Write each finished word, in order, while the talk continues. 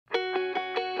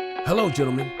Hello,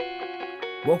 gentlemen.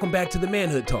 Welcome back to the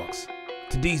Manhood Talks.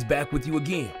 TeDese back with you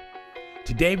again.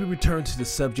 Today we return to the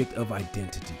subject of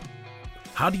identity.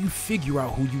 How do you figure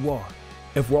out who you are?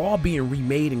 If we're all being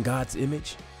remade in God's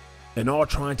image and all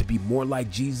trying to be more like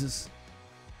Jesus,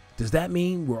 does that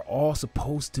mean we're all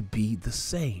supposed to be the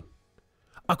same?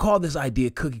 I call this idea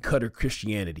cookie cutter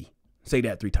Christianity. Say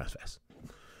that 3 times fast.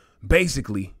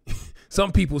 Basically,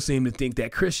 some people seem to think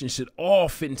that Christians should all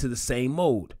fit into the same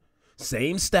mold.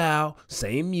 Same style,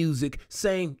 same music,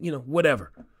 same,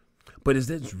 whatever. But is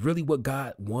this really what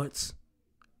God wants?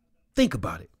 Think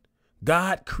about it.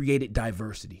 God created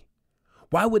diversity.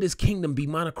 Why would his kingdom be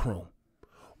monochrome?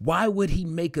 Why would he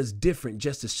make us different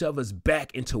just to shove us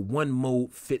back into one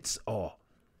mold fits all?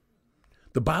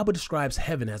 The Bible describes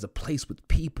heaven as a place with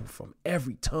people from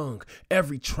every tongue,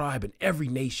 every tribe, and every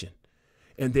nation.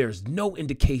 And there's no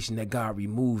indication that God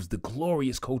removes the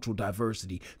glorious cultural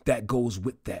diversity that goes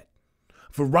with that.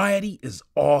 Variety is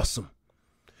awesome.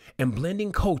 And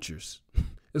blending cultures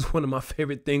is one of my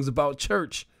favorite things about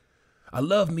church. I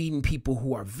love meeting people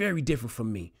who are very different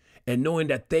from me and knowing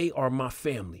that they are my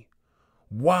family.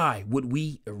 Why would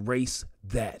we erase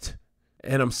that?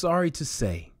 And I'm sorry to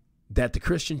say that the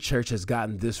Christian church has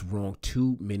gotten this wrong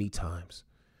too many times.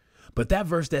 But that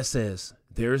verse that says,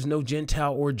 there is no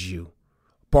Gentile or Jew,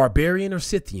 barbarian or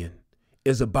Scythian,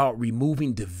 is about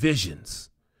removing divisions,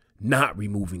 not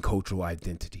removing cultural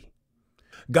identity.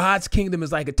 God's kingdom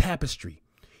is like a tapestry.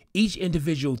 Each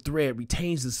individual thread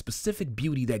retains the specific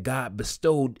beauty that God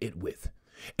bestowed it with.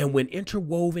 And when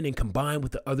interwoven and combined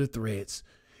with the other threads,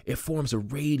 it forms a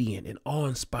radiant and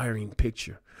awe-inspiring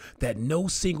picture that no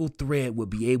single thread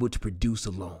would be able to produce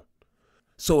alone.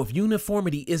 So if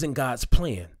uniformity isn't God's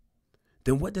plan,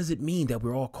 then what does it mean that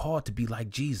we're all called to be like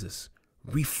Jesus,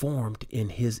 reformed in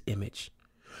his image?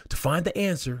 To find the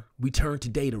answer, we turn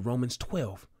today to Romans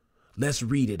 12. Let's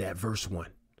read it at verse 1.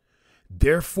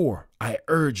 Therefore, I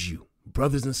urge you,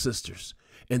 brothers and sisters,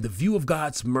 in the view of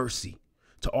God's mercy,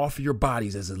 to offer your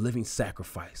bodies as a living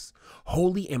sacrifice,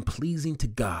 holy and pleasing to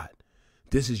God.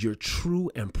 This is your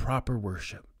true and proper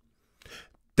worship.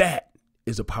 That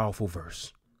is a powerful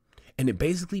verse. And it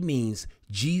basically means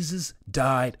Jesus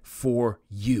died for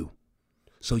you,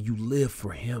 so you live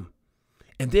for him.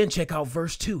 And then check out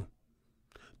verse 2.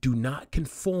 Do not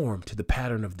conform to the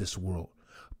pattern of this world,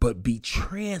 but be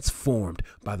transformed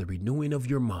by the renewing of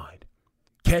your mind.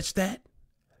 Catch that?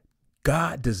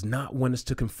 God does not want us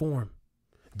to conform.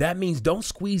 That means don't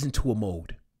squeeze into a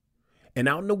mold. And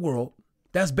out in the world,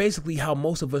 that's basically how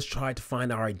most of us try to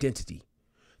find our identity.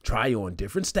 Try on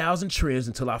different styles and trends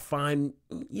until I find,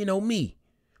 me.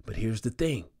 But here's the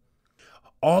thing.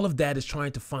 All of that is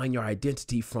trying to find your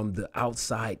identity from the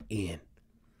outside in.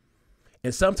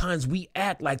 And sometimes we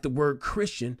act like the word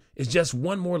Christian is just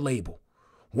one more label,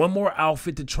 one more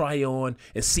outfit to try on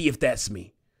and see if that's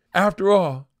me. After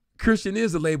all, Christian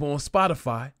is a label on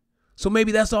Spotify, so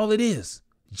maybe that's all it is,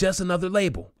 just another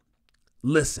label.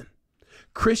 Listen,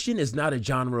 Christian is not a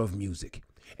genre of music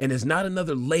and is not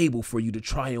another label for you to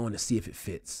try on and see if it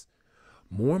fits.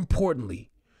 More importantly,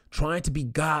 trying to be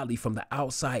godly from the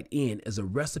outside in is a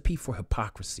recipe for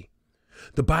hypocrisy.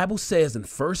 The Bible says in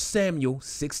 1 Samuel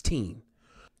 16,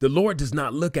 the Lord does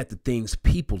not look at the things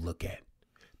people look at.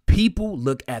 People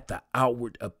look at the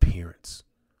outward appearance,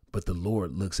 but the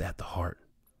Lord looks at the heart.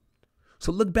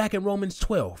 So look back in Romans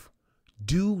 12.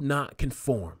 Do not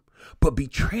conform, but be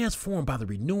transformed by the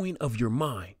renewing of your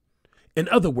mind. In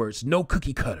other words, no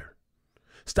cookie cutter.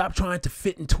 Stop trying to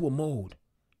fit into a mold.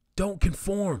 Don't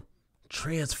conform,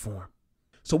 transform.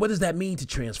 So what does that mean to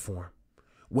transform?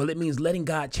 Well, it means letting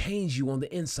God change you on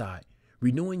the inside,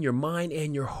 renewing your mind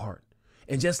and your heart.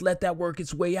 And just let that work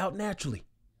its way out naturally.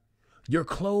 Your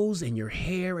clothes and your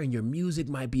hair and your music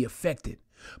might be affected,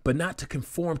 but not to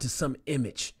conform to some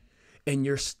image. And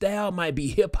your style might be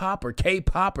hip hop or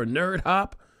K-pop or nerd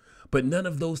hop, but none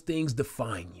of those things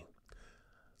define you.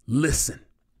 Listen,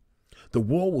 the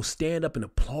world will stand up and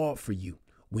applaud for you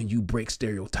when you break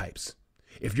stereotypes.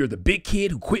 If you're the big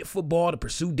kid who quit football to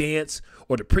pursue dance,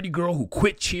 or the pretty girl who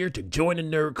quit cheer to join a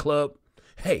nerd club,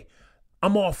 hey,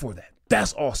 I'm all for that.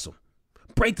 That's awesome.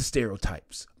 Break the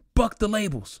stereotypes, buck the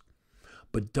labels,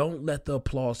 but don't let the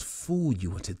applause fool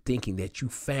you into thinking that you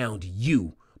found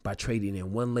you by trading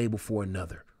in one label for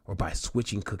another or by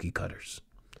switching cookie cutters.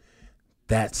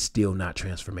 That's still not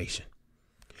transformation.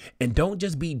 And don't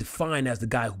just be defined as the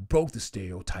guy who broke the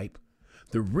stereotype.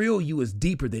 The real you is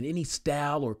deeper than any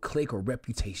style or clique or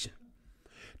reputation.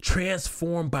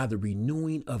 Transformed by the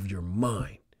renewing of your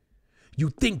mind. You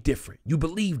think different. You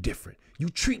believe different. You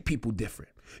treat people different.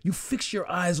 You fix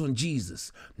your eyes on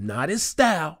Jesus, not his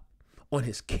style, on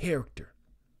his character,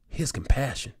 his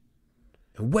compassion.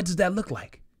 And what does that look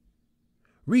like?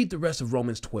 Read the rest of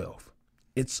Romans 12.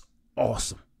 It's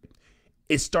awesome.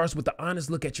 It starts with the honest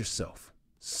look at yourself,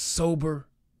 sober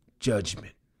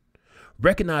judgment.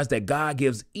 Recognize that God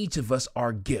gives each of us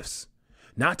our gifts,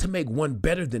 not to make one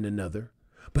better than another,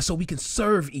 but so we can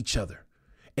serve each other.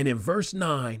 And in verse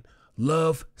 9,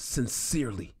 love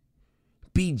sincerely,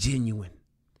 be genuine,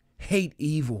 hate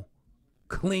evil,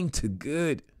 cling to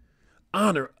good,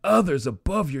 honor others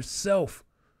above yourself,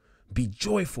 be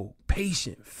joyful,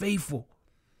 patient, faithful,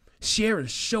 share and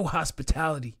show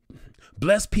hospitality,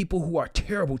 bless people who are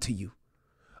terrible to you,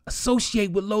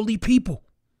 associate with lowly people,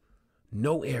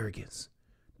 no arrogance,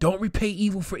 don't repay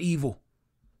evil for evil,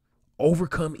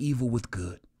 overcome evil with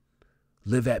good,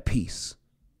 live at peace,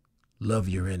 love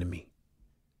your enemy.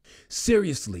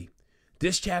 Seriously,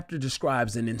 this chapter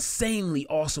describes an insanely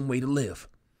awesome way to live.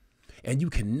 And you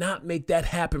cannot make that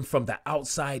happen from the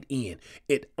outside in.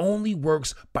 It only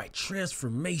works by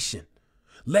transformation.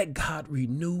 Let God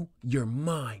renew your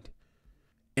mind.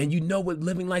 And you know what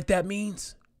living like that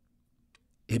means?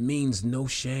 It means no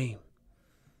shame.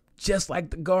 Just like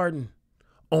the garden.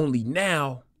 Only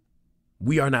now,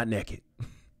 we are not naked.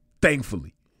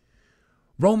 Thankfully.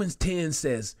 Romans 10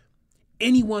 says,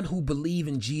 anyone who believes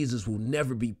in Jesus will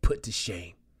never be put to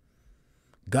shame.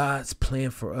 God's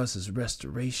plan for us is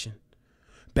restoration.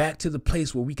 Back to the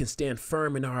place where we can stand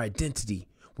firm in our identity,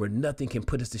 where nothing can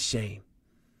put us to shame.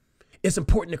 It's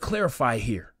important to clarify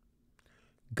here.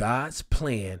 God's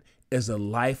plan is a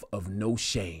life of no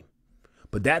shame.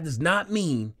 But that does not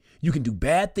mean you can do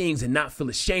bad things and not feel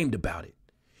ashamed about it.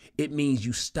 It means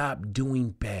you stop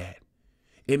doing bad.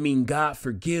 It means God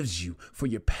forgives you for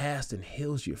your past and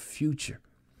heals your future.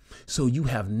 So you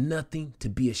have nothing to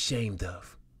be ashamed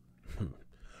of.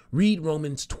 Read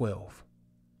Romans 12.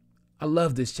 I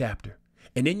love this chapter.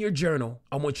 And in your journal,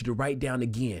 I want you to write down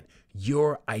again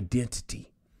your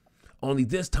identity. Only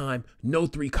this time, no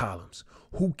 3 columns.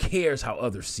 Who cares how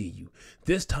others see you?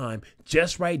 This time,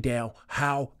 just write down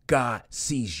how God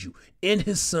sees you in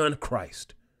his son,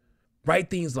 Christ.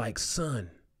 Write things like son,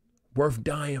 worth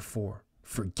dying for,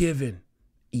 forgiven,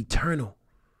 eternal.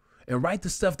 And write the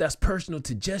stuff that's personal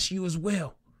to just you as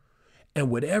well. And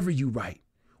whatever you write,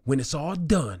 when it's all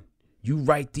done, you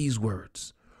write these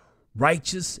words.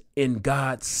 Righteous in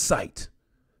God's sight.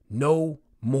 No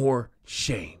more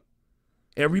shame.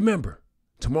 And remember,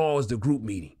 tomorrow is the group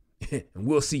meeting, and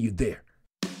we'll see you there.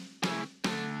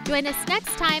 Join us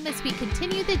next time as we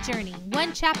continue the journey,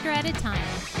 one chapter at a time.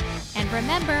 And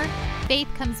remember, faith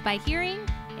comes by hearing,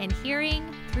 and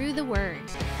hearing through the word.